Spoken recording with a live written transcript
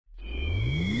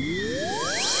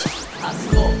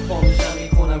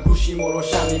گوشیم و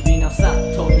روشن میبینم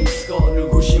 100 تا میسکار رو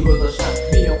گوشیم گذاشتم.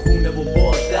 میام خونه و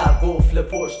باز در قفل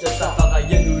پشت سر،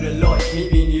 فقط یه نور لایت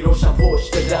میبینی روشن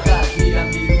پشت در.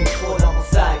 میرم بیرون خودم و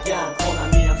سرگرم کنم،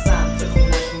 میرم سمت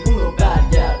خونشون رو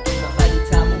برگردونم، ولی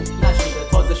تموم نشده،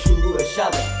 تازه شروع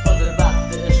شبه، تازه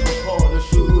وقت عشق و کار و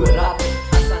شروع رپ.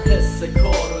 اصلا حس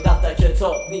کار و دفتر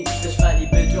کتاب نیستش، ولی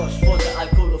به جاش فاز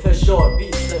الکل و فشار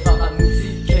بیسته. فقط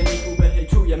موزیک که میگوبه هی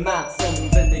توی مغزمون،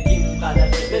 زندگیمون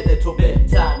غلطه بده تو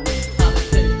بهتر نشون. همه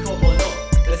پیکا بالا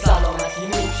به سلامتی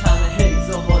نوش، همه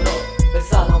حیزا بالا به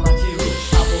سلامتی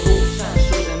روش. هوا روشن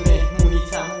شده مهمونی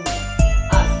تموم،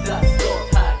 از دست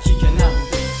داد هر کی که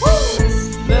نبوده.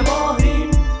 مثل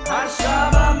ماهیم هر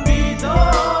شبم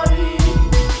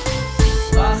بیداریم،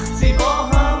 وقتی با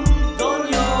هم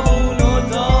دنیامونو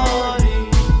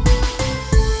داریم،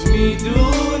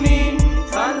 میدونیم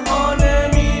تنها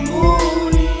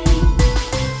نمیمونیم،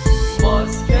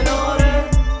 باز کنار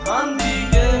هم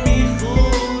دیگه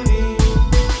میخونیم.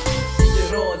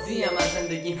 دیگه راضیم از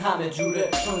زندگیم همه جوره،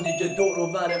 چون دیگه دور و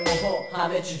بر ماها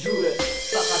همه چی جوره.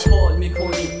 فقط حال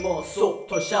میکنیم ما صبح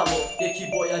تا شب و یکی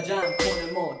باید جمع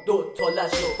کنه ما 2 تا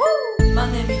لشو. من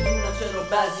نمیدونم چرا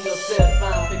بعضیا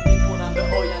صرفم فکر میکنم به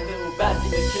آینده و بعضی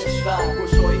به کشور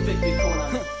گشایی فکر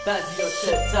میکنم، بعضیا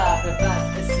چه طرح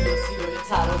وضع سیاسی و یه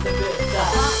تراز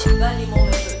بهتر، ولی ما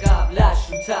مثل